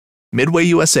Midway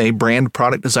USA brand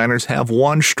product designers have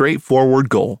one straightforward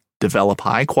goal: develop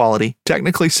high-quality,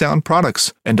 technically sound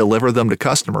products and deliver them to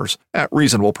customers at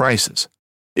reasonable prices.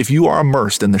 If you are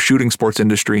immersed in the shooting sports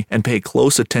industry and pay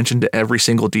close attention to every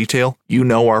single detail, you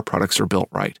know our products are built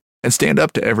right and stand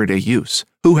up to everyday use.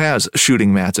 Who has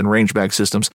shooting mats and range bag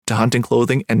systems to hunting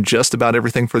clothing and just about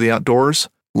everything for the outdoors?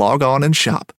 Log on and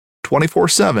shop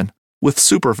 24/7 with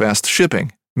super fast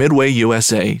shipping.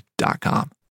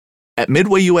 MidwayUSA.com. At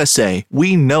Midway USA,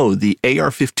 we know the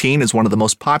AR-15 is one of the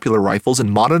most popular rifles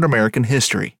in modern American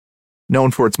history.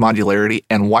 Known for its modularity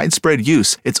and widespread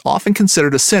use, it's often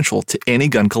considered essential to any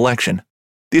gun collection.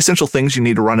 The essential things you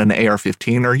need to run an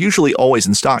AR-15 are usually always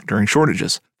in stock during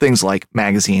shortages, things like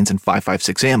magazines and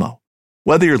 5.56 ammo.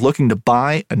 Whether you're looking to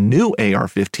buy a new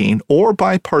AR-15 or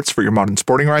buy parts for your modern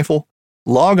sporting rifle,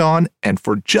 log on and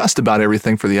for just about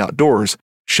everything for the outdoors,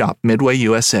 shop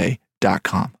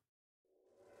MidwayUSA.com.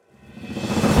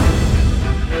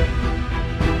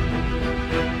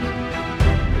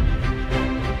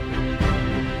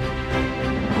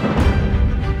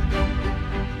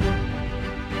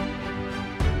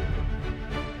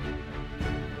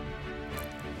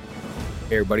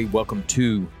 Hey everybody, welcome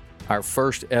to our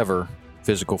first ever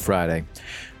Physical Friday.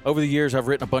 Over the years, I've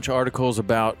written a bunch of articles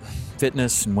about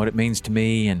fitness and what it means to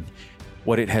me and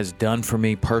what it has done for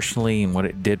me personally and what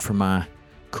it did for my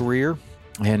career.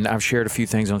 And I've shared a few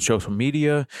things on social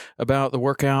media about the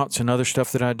workouts and other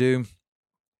stuff that I do.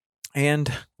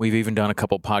 And we've even done a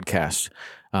couple podcasts.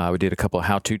 We did a couple of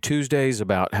How-To Tuesdays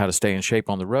about how to stay in shape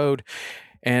on the road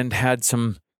and had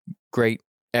some great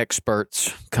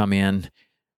experts come in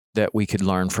that we could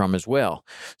learn from as well.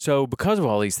 So because of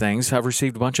all these things, I've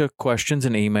received a bunch of questions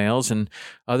and emails and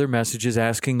other messages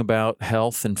asking about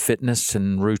health and fitness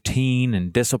and routine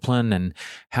and discipline and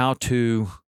how to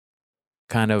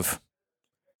kind of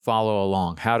follow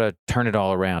along, how to turn it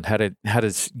all around, how to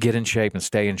get in shape and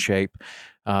stay in shape,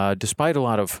 despite a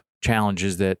lot of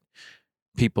challenges that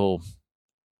people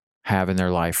have in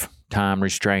their life: time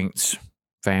restraints,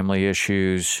 family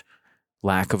issues,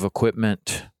 lack of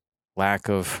equipment, lack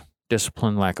of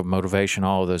discipline, lack of motivation,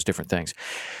 all of those different things.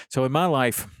 So in my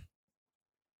life,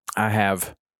 I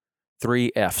have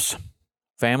 3 F's: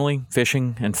 family,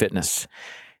 fishing, and fitness.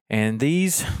 And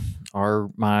these are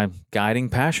my guiding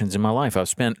passions in my life. I've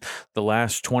spent the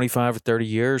last 25 or 30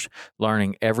 years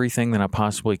learning everything that I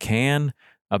possibly can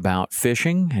about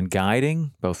fishing and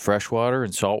guiding, both freshwater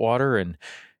and saltwater, and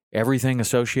everything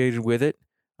associated with it.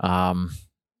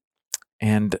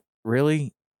 And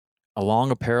really,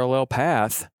 along a parallel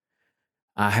path,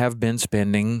 I have been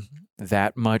spending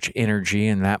that much energy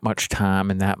and that much time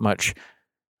and that much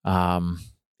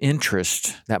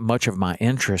interest, that much of my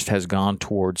interest has gone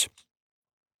towards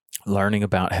learning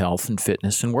about health and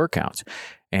fitness and workouts.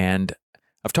 And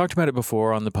I've talked about it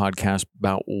before on the podcast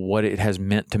about what it has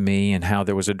meant to me and how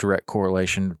there was a direct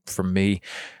correlation from me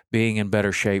being in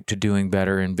better shape to doing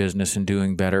better in business and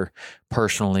doing better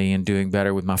personally and doing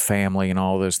better with my family and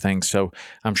all those things. So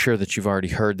I'm sure that you've already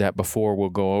heard that before. We'll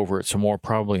go over it some more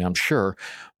probably, I'm sure.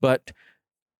 But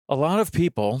a lot of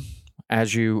people,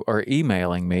 as you are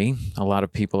emailing me, a lot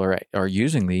of people are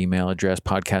using the email address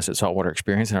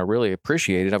podcast@saltwaterexperience, and I really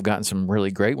appreciate it. I've gotten some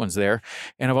really great ones there.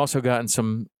 And I've also gotten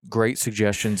some great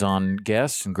suggestions on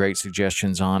guests and great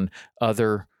suggestions on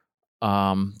other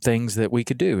things that we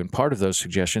could do. And part of those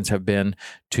suggestions have been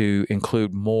to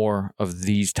include more of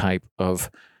these type of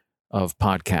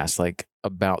podcasts, like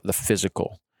about the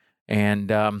physical. And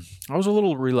I was a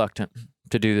little reluctant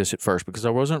to do this at first because I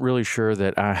wasn't really sure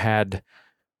that I had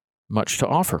much to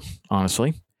offer,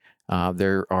 honestly.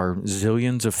 There are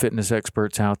zillions of fitness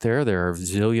experts out there. There are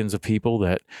zillions of people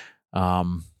that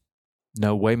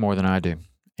know way more than I do.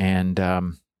 And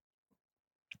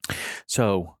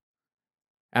so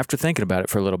after thinking about it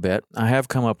for a little bit, I have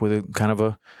come up with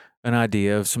an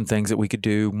idea of some things that we could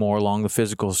do more along the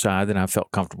physical side that I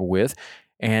felt comfortable with.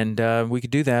 And we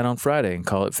could do that on Friday and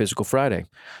call it Physical Friday.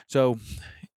 So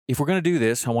if we're going to do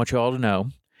this, I want you all to know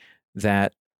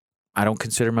that I don't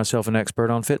consider myself an expert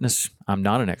on fitness. I'm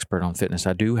not an expert on fitness.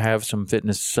 I do have some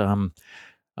fitness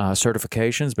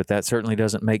certifications, but that certainly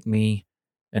doesn't make me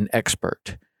an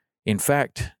expert. In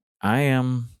fact, I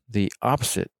am the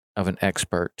opposite of an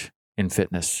expert in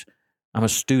fitness. I'm a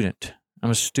student.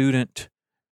 I'm a student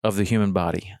of the human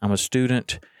body. I'm a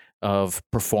student of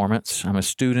performance. I'm a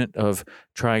student of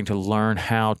trying to learn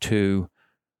how to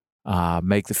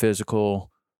make the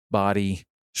physical body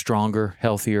stronger,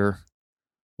 healthier,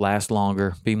 last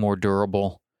longer, be more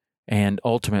durable, and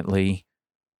ultimately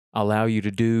allow you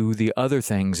to do the other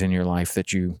things in your life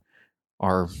that you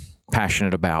are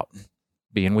passionate about.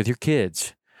 Being with your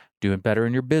kids, doing better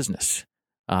in your business,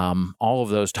 all of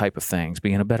those type of things,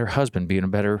 being a better husband, being a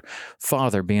better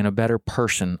father, being a better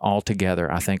person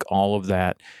altogether. I think all of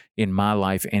that in my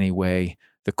life anyway,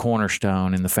 the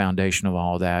cornerstone and the foundation of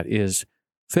all of that is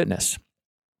fitness.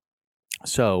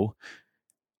 So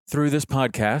through this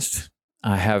podcast,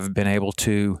 I have been able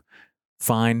to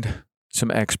find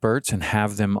some experts and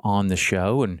have them on the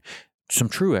show, and some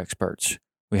true experts.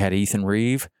 We had Ethan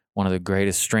Reeve, one of the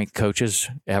greatest strength coaches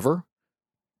ever.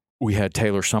 We had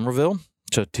Taylor Somerville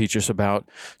to teach us about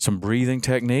some breathing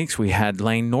techniques. We had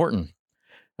Lane Norton.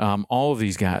 All of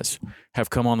these guys have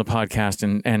come on the podcast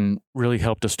and really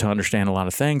helped us to understand a lot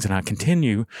of things. And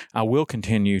I will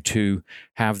continue to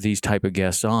have these type of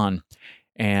guests on.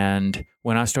 And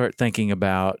when I start thinking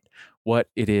about what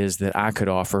it is that I could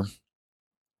offer,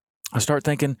 I start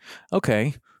thinking,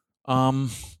 okay,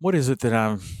 what is it that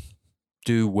I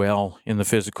do well in the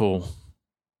physical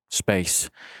space?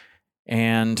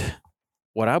 And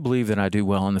what I believe that I do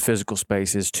well in the physical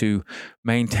space is to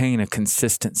maintain a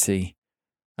consistency.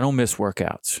 I don't miss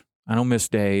workouts. I don't miss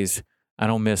days. I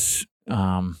don't miss,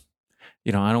 I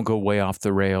don't go way off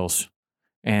the rails.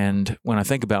 And when I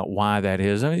think about why that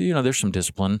is, there's some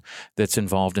discipline that's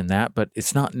involved in that, but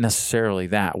it's not necessarily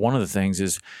that. One of the things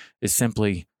is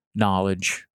simply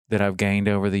knowledge that I've gained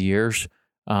over the years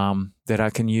that I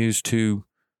can use to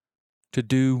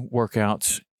do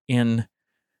workouts in,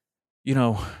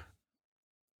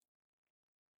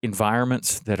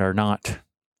 environments that are not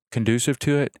conducive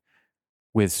to it,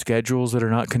 with schedules that are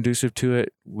not conducive to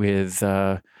it, with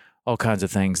all kinds of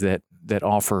things that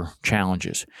offer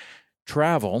challenges.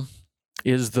 Travel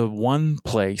is the one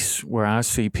place where I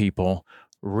see people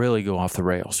really go off the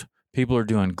rails. People are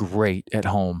doing great at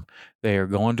home. They are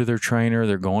going to their trainer,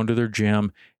 they're going to their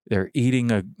gym, they're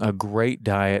eating a great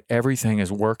diet. Everything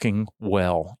is working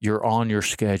well. You're on your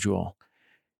schedule.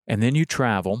 And then you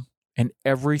travel and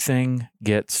everything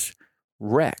gets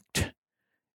wrecked.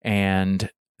 And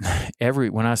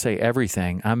when I say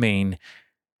everything, I mean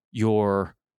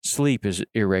your sleep is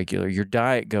irregular. Your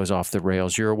diet goes off the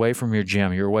rails. You're away from your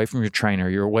gym. You're away from your trainer.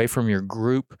 You're away from your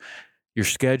group. Your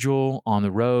schedule on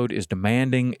the road is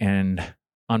demanding and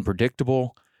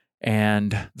unpredictable.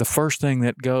 And the first thing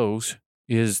that goes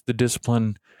is the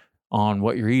discipline on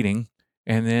what you're eating.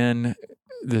 And then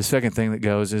the second thing that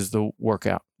goes is the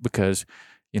workout, because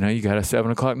you got a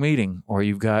 7:00 meeting, or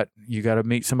you got to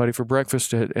meet somebody for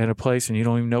breakfast at a place and you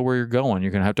don't even know where you're going.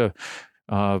 You're going to have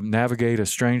to navigate a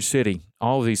strange city.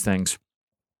 All of these things.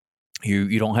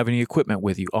 You don't have any equipment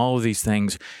with you. All of these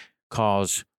things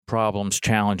cause problems,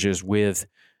 challenges with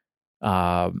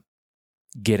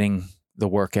getting the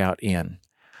workout in.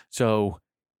 So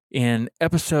in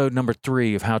episode number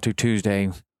 3 of How To Tuesday,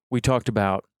 we talked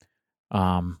about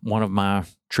one of my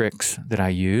tricks that I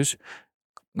use,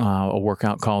 a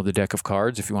workout called the Deck of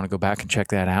Cards. If you want to go back and check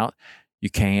that out, you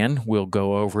can. We'll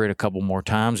go over it a couple more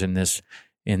times in this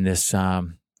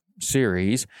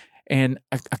series. And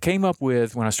I came up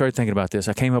with, when I started thinking about this,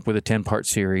 I came up with a 10-part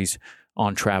series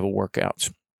on travel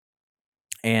workouts.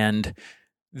 And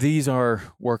these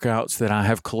are workouts that I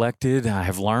have collected, I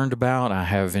have learned about, I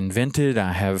have invented,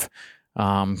 I have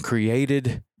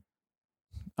created,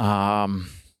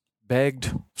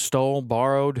 begged, stole,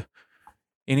 borrowed,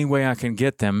 any way I can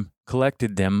get them,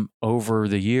 collected them over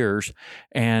the years,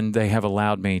 and they have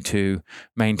allowed me to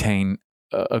maintain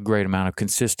a great amount of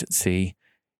consistency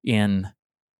in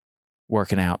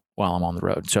working out while I'm on the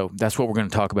road. So that's what we're going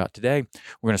to talk about today.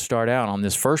 We're going to start out on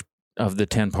this first of the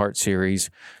 10-part series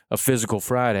of Physical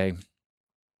Friday,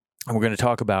 and we're going to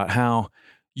talk about how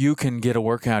you can get a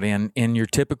workout in your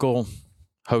typical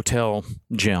hotel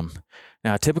gym.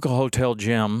 Now, a typical hotel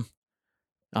gym,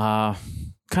 kind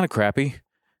of crappy.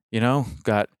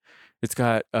 It's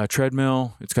got a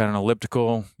treadmill, it's got an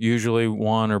elliptical. Usually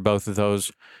one or both of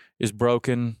those is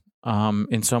broken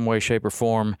in some way, shape, or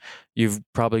form. You've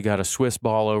probably got a Swiss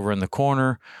ball over in the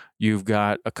corner. You've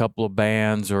got a couple of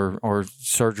bands or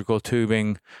surgical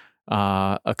tubing,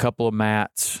 a couple of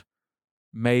mats.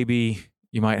 Maybe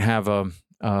you might have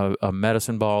a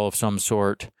medicine ball of some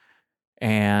sort.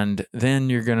 And then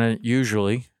you're going to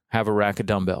usually have a rack of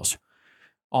dumbbells.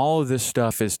 All of this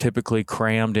stuff is typically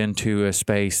crammed into a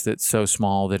space that's so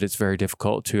small that it's very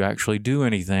difficult to actually do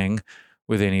anything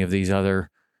with any of these other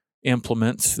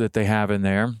implements that they have in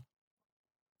there.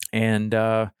 And,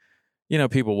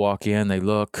 people walk in, they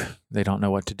look, they don't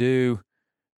know what to do.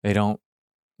 They don't,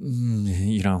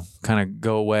 kind of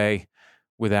go away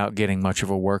without getting much of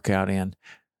a workout in.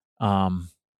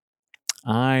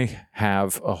 I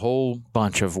have a whole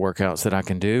bunch of workouts that I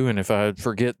can do, and if I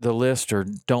forget the list or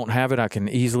don't have it, I can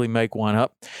easily make one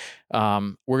up.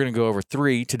 We're going to go over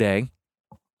 3 today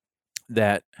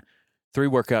that 3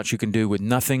 workouts you can do with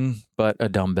nothing but a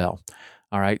dumbbell.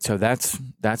 All right, so that's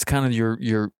kind of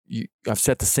your I've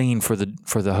set the scene for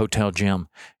the hotel gym.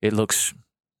 It looks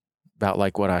about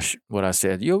like what I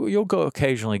said. You'll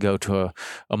occasionally go to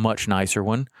a much nicer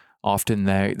one. Often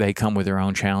they come with their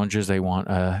own challenges. They want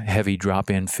a heavy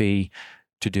drop-in fee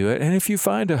to do it. And if you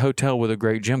find a hotel with a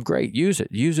great gym, great, use it.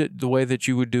 Use it the way that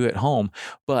you would do at home.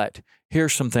 But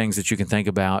here's some things that you can think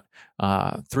about.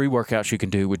 3 workouts you can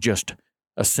do with just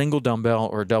a single dumbbell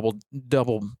or double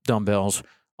dumbbells.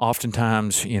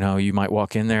 Oftentimes, you might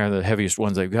walk in there, the heaviest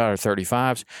ones they've got are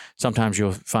 35s. Sometimes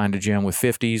you'll find a gym with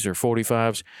 50s or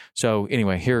 45s. So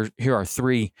anyway, here are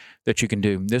 3 that you can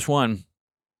do. This one,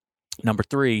 number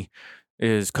 3,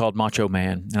 is called Macho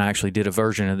Man. And I actually did a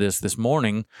version of this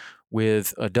morning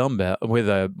with a dumbbell, with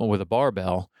a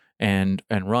barbell and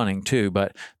running too.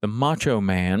 But the Macho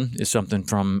Man is something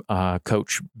from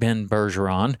Coach Ben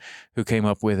Bergeron, who came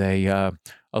up with a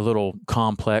little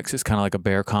complex. It's kind of like a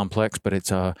bear complex, but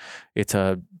it's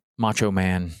a Macho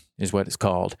Man is what it's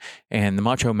called. And the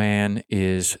Macho Man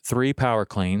is 3 power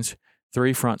cleans,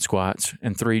 3 front squats,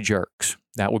 and 3 jerks.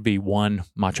 That would be one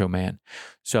Macho Man.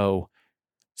 So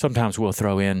sometimes we'll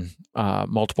throw in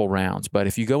multiple rounds. But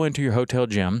if you go into your hotel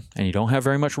gym and you don't have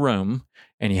very much room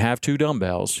and you have 2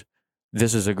 dumbbells,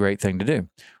 this is a great thing to do.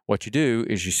 What you do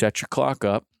is you set your clock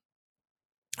up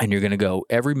and you're going to go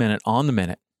every minute on the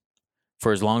minute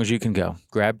for as long as you can go.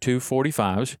 Grab 2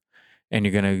 45s and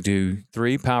you're going to do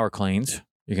 3 power cleans.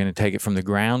 You're going to take it from the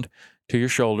ground to your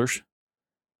shoulders.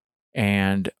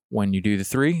 And when you do the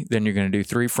 3, then you're going to do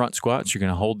 3 front squats. You're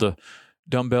going to hold the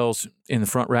dumbbells in the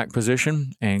front rack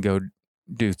position and go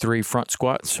do 3 front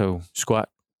squats. So squat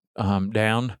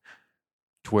down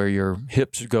to where your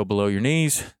hips go below your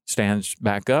knees, stands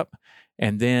back up,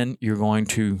 and then you're going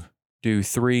to do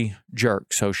 3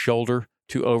 jerks. So shoulder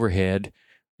to overhead,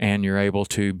 and you're able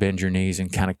to bend your knees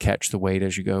and kind of catch the weight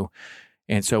as you go.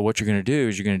 And so what you're going to do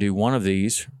is you're going to do one of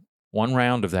these, 1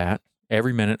 round of that,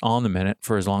 every minute on the minute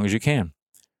for as long as you can.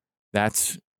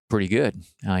 That's pretty good.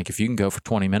 Like if you can go for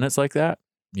 20 minutes like that,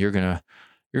 you're gonna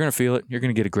feel it. You're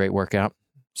gonna get a great workout.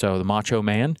 So the Macho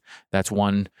Man, that's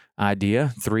one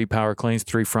idea. 3 power cleans,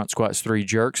 3 front squats, 3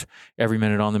 jerks, every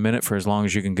minute on the minute for as long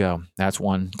as you can go. That's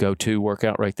one go-to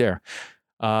workout right there.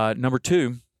 Number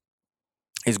 2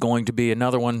 is going to be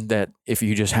another one that if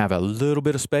you just have a little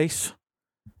bit of space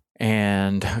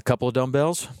and a couple of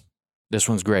dumbbells, this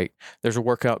one's great. There's a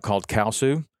workout called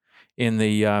Kalsu in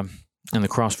the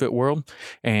CrossFit world,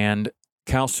 and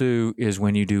Kalsu is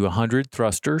when you do 100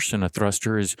 thrusters, and a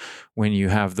thruster is when you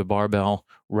have the barbell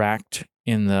racked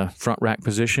in the front rack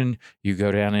position. You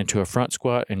go down into a front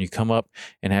squat and you come up,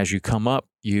 and as you come up,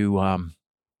 you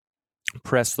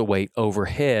press the weight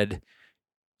overhead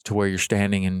to where you're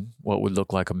standing in what would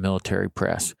look like a military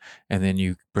press. And then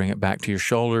you bring it back to your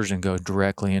shoulders and go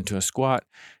directly into a squat,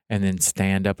 and then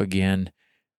stand up again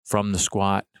from the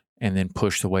squat and then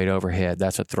push the weight overhead.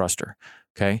 That's a thruster.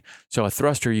 Okay. So a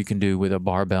thruster you can do with a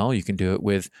barbell. You can do it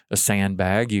with a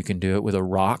sandbag. You can do it with a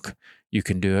rock. You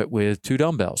can do it with 2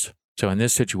 dumbbells. So in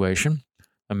this situation,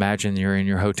 imagine you're in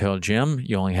your hotel gym.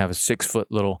 You only have a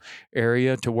 6-foot little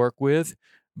area to work with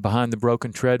behind the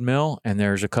broken treadmill, and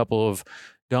there's a couple of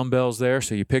dumbbells there.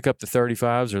 So you pick up the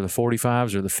 35s or the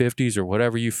 45s or the 50s or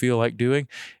whatever you feel like doing.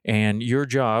 And your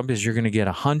job is you're going to get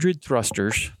 100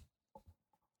 thrusters,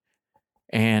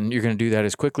 and you're going to do that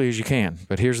as quickly as you can.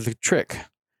 But here's the trick.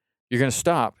 You're going to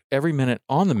stop every minute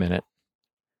on the minute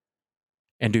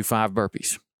and do 5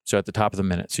 burpees. So at the top of the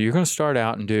minute. So you're going to start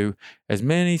out and do as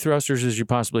many thrusters as you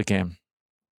possibly can.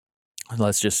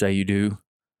 Let's just say you do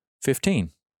 15.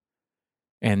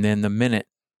 And then the minute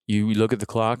you look at the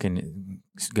clock and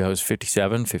it goes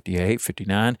 57, 58,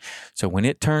 59. So when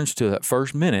it turns to that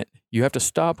first minute, you have to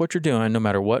stop what you're doing no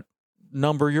matter what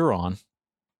number you're on.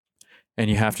 And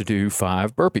you have to do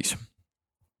 5 burpees.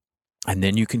 And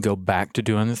then you can go back to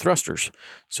doing the thrusters.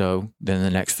 So then the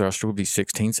next thruster will be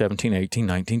 16, 17, 18,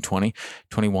 19, 20,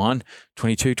 21,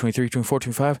 22, 23, 24,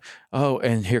 25. Oh,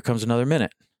 and here comes another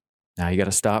minute. Now you got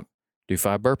to stop, do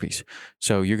 5 burpees.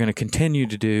 So you're going to continue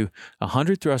to do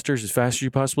 100 thrusters as fast as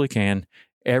you possibly can.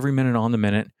 Every minute on the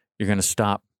minute, you're going to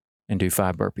stop and do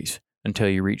 5 burpees until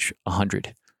you reach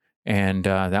 100. And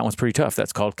that one's pretty tough.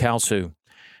 That's called Kalsu.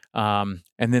 And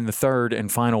then the third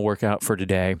and final workout for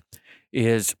today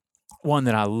is one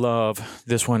that I love.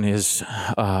 This one is,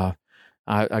 I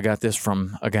got this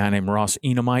from a guy named Ross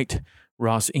Enamite.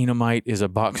 Ross Enamite is a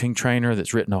boxing trainer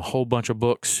that's written a whole bunch of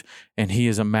books, and he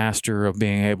is a master of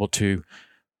being able to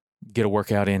get a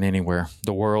workout in anywhere.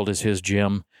 The world is his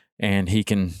gym, and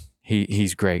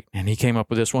he's great. And he came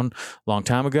up with this one a long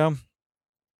time ago.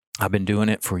 I've been doing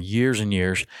it for years and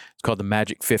years. It's called the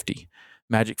Magic 50.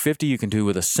 Magic 50 you can do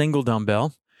with a single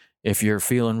dumbbell. If you're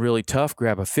feeling really tough,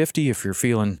 grab a 50. If you're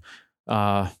feeling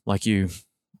like you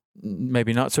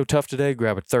maybe not so tough today,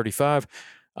 grab a 35,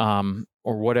 or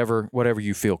whatever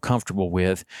you feel comfortable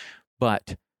with.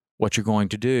 But what you're going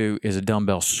to do is a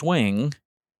dumbbell swing,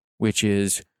 which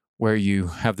is where you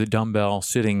have the dumbbell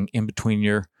sitting in between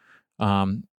you're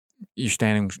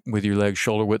standing with your legs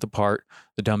shoulder width apart.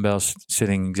 The dumbbell's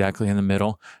sitting exactly in the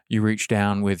middle. You reach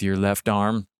down with your left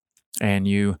arm and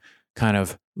you kind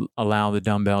of allow the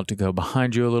dumbbell to go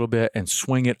behind you a little bit and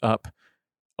swing it up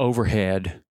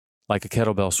overhead like a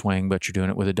kettlebell swing, but you're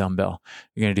doing it with a dumbbell.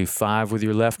 You're going to do 5 with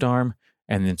your left arm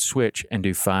and then switch and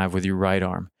do 5 with your right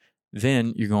arm.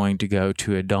 Then you're going to go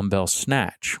to a dumbbell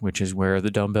snatch, which is where the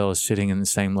dumbbell is sitting in the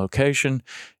same location.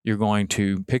 You're going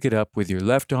to pick it up with your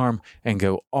left arm and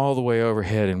go all the way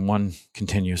overhead in one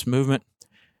continuous movement.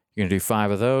 You're going to do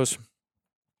 5 of those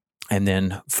and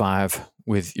then 5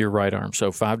 with your right arm.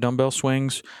 So 5 dumbbell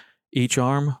swings each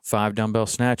arm, 5 dumbbell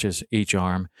snatches each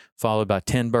arm, followed by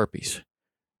 10 burpees.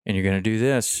 And you're going to do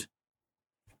this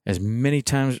as many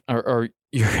times, or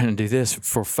you're going to do this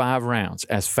for 5 rounds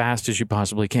as fast as you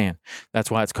possibly can. That's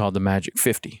why it's called the Magic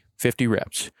 50, 50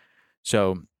 reps.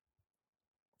 So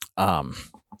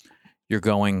you're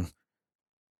going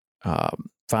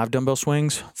 5 dumbbell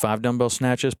swings, 5 dumbbell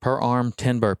snatches per arm,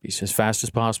 10 burpees as fast as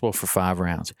possible for 5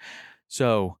 rounds.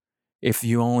 So if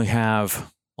you only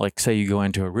have, like, say you go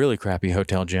into a really crappy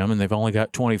hotel gym and they've only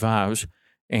got 25s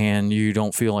and you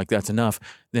don't feel like that's enough,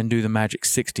 then do the Magic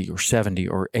 60 or 70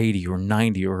 or 80 or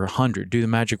 90 or 100. Do the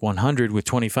Magic 100 with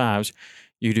 25s.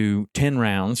 You do 10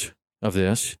 rounds of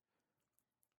this,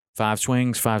 5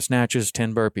 swings, 5 snatches,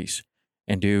 10 burpees,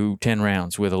 and do 10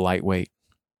 rounds with a light weight.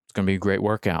 It's going to be a great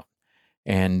workout.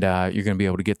 And you're going to be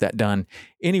able to get that done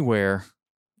anywhere,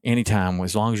 anytime,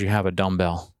 as long as you have a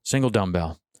dumbbell, single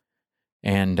dumbbell.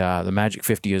 And the Magic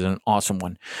 50 is an awesome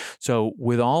one. So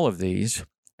with all of these,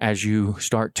 as you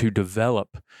start to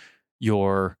develop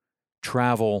your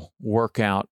travel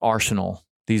workout arsenal,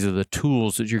 these are the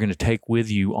tools that you're going to take with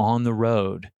you on the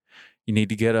road. You need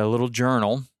to get a little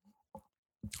journal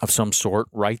of some sort,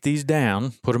 write these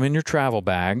down, put them in your travel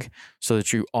bag so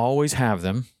that you always have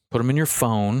them, put them in your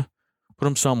phone, put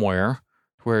them somewhere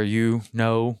where you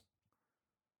know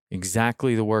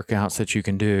exactly the workouts that you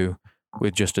can do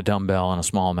with just a dumbbell and a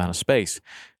small amount of space.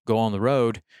 Go on the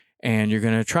road and you're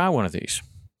going to try one of these.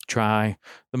 Try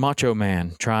the Macho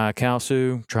Man, try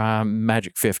Kalsu, try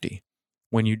Magic 50.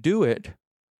 When you do it,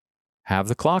 have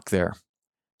the clock there.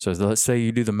 So let's say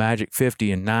you do the Magic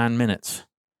 50 in 9 minutes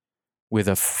with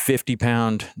a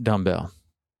 50-pound dumbbell.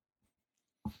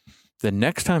 The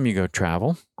next time you go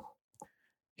travel,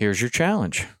 here's your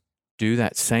challenge. Do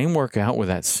that same workout with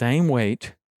that same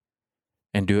weight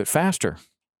and do it faster.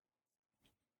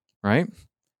 Right?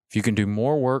 If you can do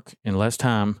more work in less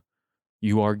time,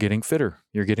 you are getting fitter.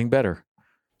 You're getting better.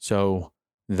 So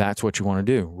that's what you want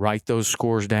to do. Write those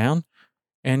scores down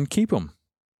and keep them.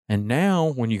 And now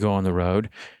when you go on the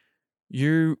road,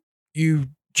 you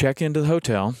check into the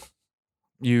hotel.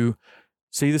 You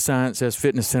see the sign that says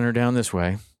fitness center down this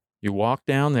way. You walk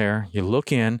down there. You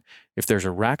look in. If there's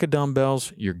a rack of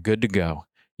dumbbells, you're good to go.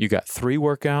 You got 3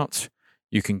 workouts.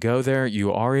 You can go there.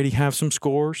 You already have some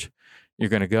scores. You're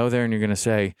going to go there and you're going to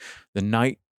say the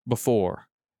night before,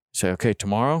 say, okay,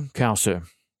 tomorrow, Kalsu.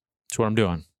 That's what I'm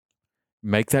doing.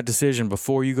 Make that decision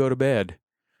before you go to bed.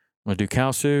 I'm going to do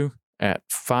Kalsu at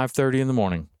 5:30 in the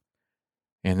morning.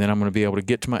 And then I'm going to be able to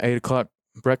get to my 8 o'clock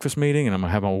breakfast meeting and I'm going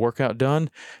to have my workout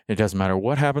done. It doesn't matter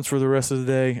what happens for the rest of the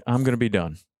day. I'm going to be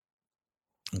done.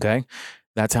 Okay?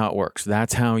 That's how it works.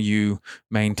 That's how you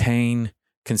maintain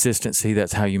consistency.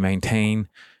 That's how you maintain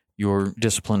your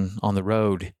discipline on the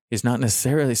road. It's not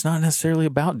necessarily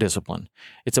about discipline.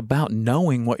 It's about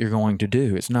knowing what you're going to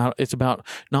do. It's about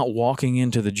not walking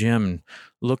into the gym and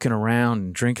looking around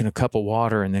and drinking a cup of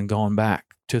water and then going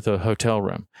back to the hotel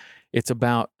room. It's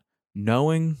about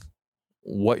knowing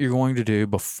what you're going to do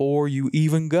before you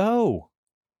even go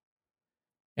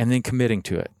and then committing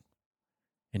to it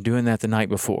and doing that the night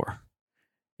before.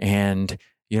 And,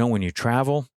 when you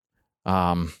travel,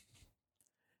 and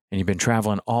you've been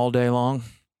traveling all day long,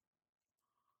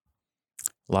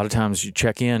 a lot of times you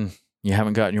check in, you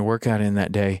haven't gotten your workout in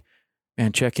that day,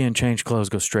 and check in, change clothes,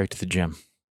 go straight to the gym.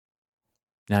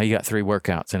 Now you got 3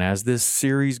 workouts. And as this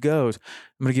series goes,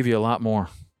 I'm going to give you a lot more.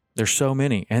 There's so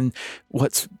many. And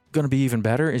what's going to be even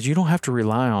better is you don't have to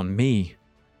rely on me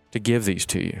to give these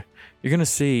to you. You're going to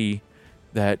see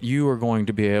that you are going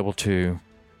to be able to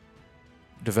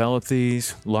develop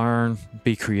these, learn,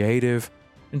 be creative,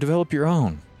 and develop your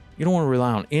own. You don't want to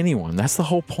rely on anyone. That's the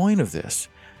whole point of this.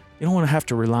 You don't want to have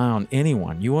to rely on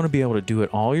anyone. You want to be able to do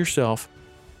it all yourself.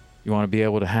 You want to be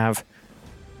able to have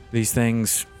these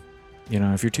things,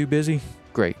 if you're too busy,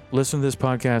 great. Listen to this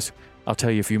podcast. I'll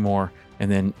tell you a few more, and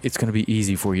then it's going to be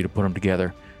easy for you to put them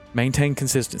together. Maintain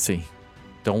consistency.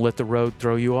 Don't let the road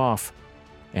throw you off.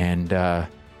 And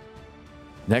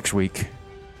next week,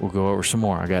 we'll go over some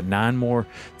more. I got 9 more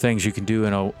things you can do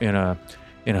in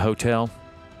a hotel,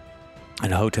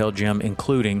 in a hotel gym,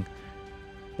 including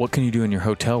what can you do in your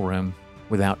hotel room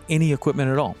without any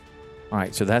equipment at all. All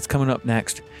right, so that's coming up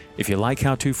next. If you like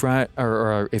How-To Friday,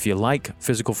 or if you like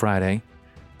Physical Friday,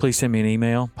 please send me an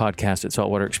email,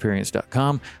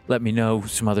 podcast@saltwaterexperience.com. Let me know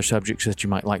some other subjects that you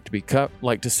might like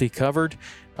to see covered.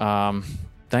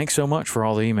 Thanks so much for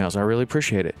all the emails. I really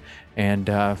appreciate it. And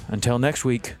until next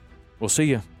week, we'll see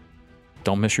you.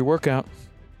 Don't miss your workout.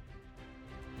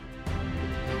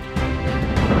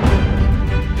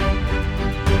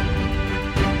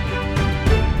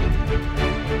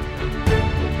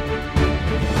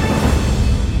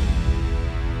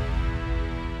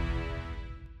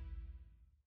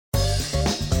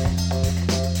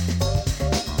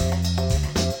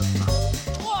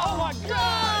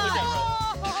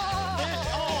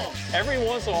 Every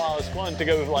once in a while, it's fun to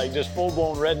go like just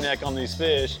full-blown redneck on these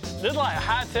fish. This is like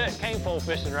high-tech cane pole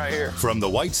fishing right here. From the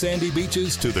white sandy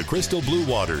beaches to the crystal blue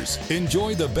waters,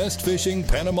 enjoy the best fishing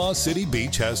Panama City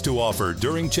Beach has to offer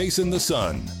during Chasing the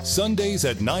Sun. Sundays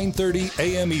at 9:30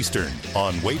 a.m. Eastern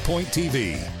on Waypoint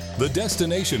TV, the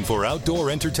destination for outdoor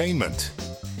entertainment.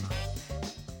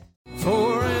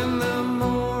 4 in the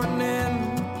morning.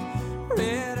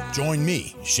 Join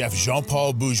me, Chef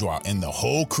Jean-Paul Bourgeois, and the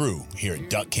whole crew here at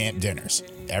Duck Camp Dinners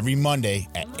every Monday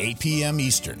at 8 p.m.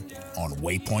 Eastern on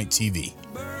Waypoint TV.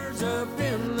 Birds up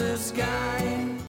in the sky.